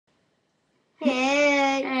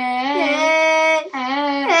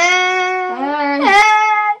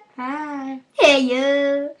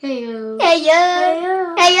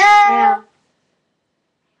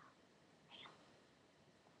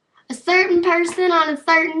person on a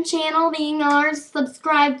certain channel being ours,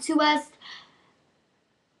 subscribe to us.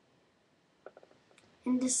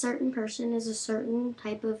 And this certain person is a certain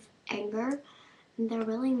type of anger, and they're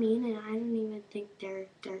really mean, and I don't even think they're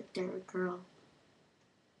a girl.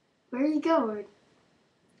 Where are you going?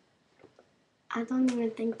 I don't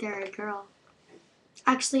even think they're a girl.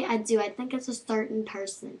 Actually, I do. I think it's a certain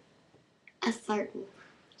person. A certain.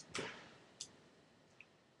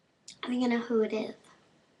 I think I know who it is.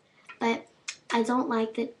 But I don't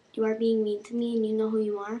like that you are being mean to me, and you know who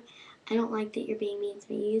you are. I don't like that you're being mean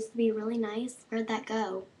to me. You used to be really nice. Where'd that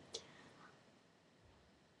go?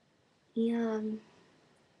 Yeah.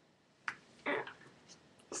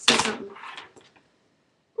 Say something.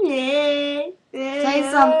 Say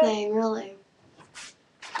something, really.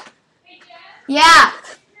 Yeah.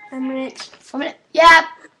 A minute. Yeah.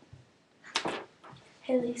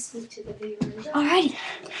 Haley, speak to the viewers. Alrighty.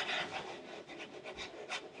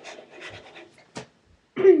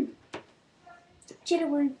 Jenna,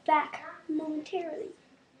 we're back momentarily.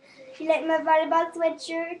 You like my volleyball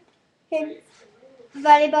sweatshirt and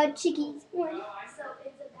volleyball chickies?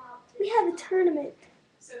 We have a tournament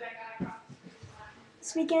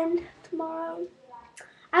this weekend, tomorrow.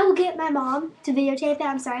 I will get my mom to videotape it.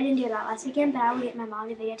 I'm sorry I didn't do that last weekend, but I will get my mom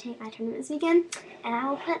to videotape my tournament this weekend, and I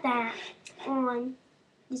will put that on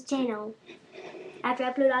this channel after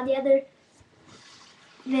I upload all the other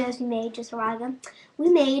videos we made just a while ago. We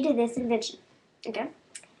made this invention, okay?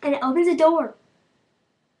 And it opens a door.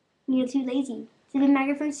 You're too lazy. It's a big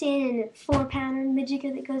microphone stand and a 4-pounder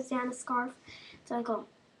midget that goes down a scarf. So I go,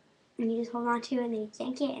 and you just hold on to it, and then you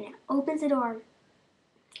yank it, and it opens the door.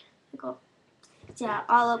 I go, yeah,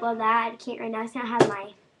 all up on that. I can't right now. I don't have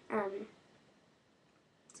my,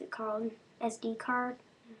 what's it called? SD card.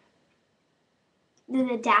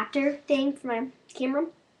 The adapter thing for my camera.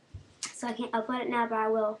 So I can't upload it now, but I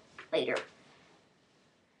will later.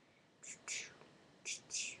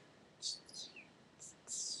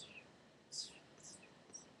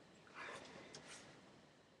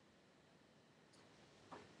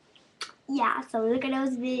 Yeah, so look at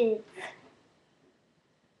those vids.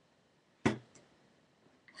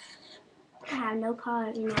 I have no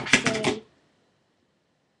part in that story.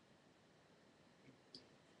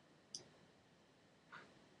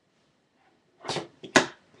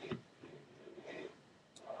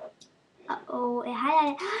 Uh-oh, it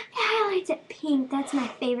highlights it pink. That's my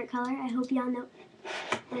favorite color. I hope y'all know.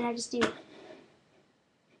 What did I just do?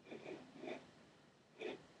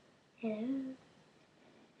 Hello?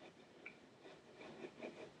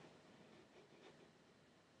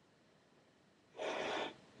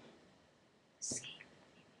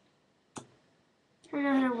 I don't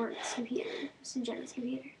know how to work this computer. This is Jenna's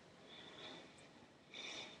computer.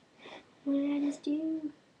 What did I just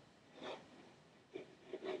do?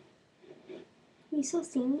 Can you still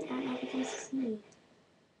see me? I don't know if you can see me.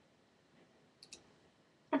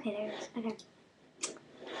 Okay, there it is. Okay.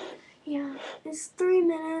 Yeah, it's 3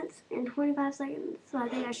 minutes and 25 seconds, so I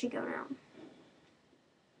think I should go now.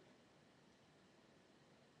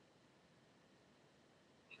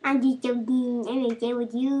 I'm just joking. I'm gonna stay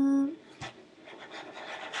with you.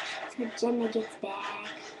 So Jenna gets back.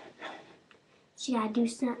 She gotta do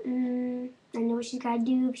something. I know what she's gotta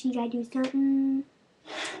do. She gotta do something.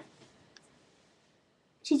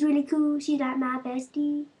 She's really cool. She's like my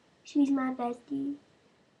bestie. She's my bestie.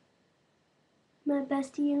 My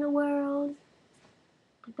bestie in the world.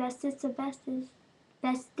 The bestest of bestest.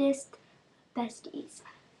 Bestest besties.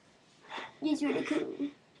 She's really cool.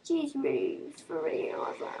 She's really freaking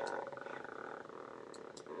awesome.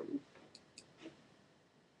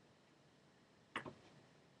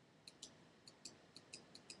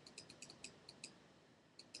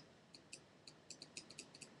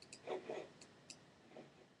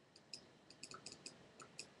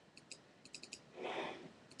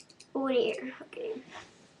 Oh dear, okay.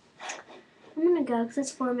 I'm gonna go because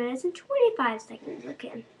it's 4 minutes and 25 seconds.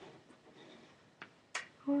 Okay.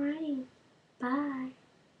 Alrighty. Bye.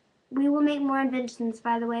 We will make more inventions,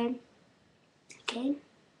 by the way. Okay?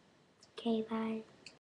 Okay, bye.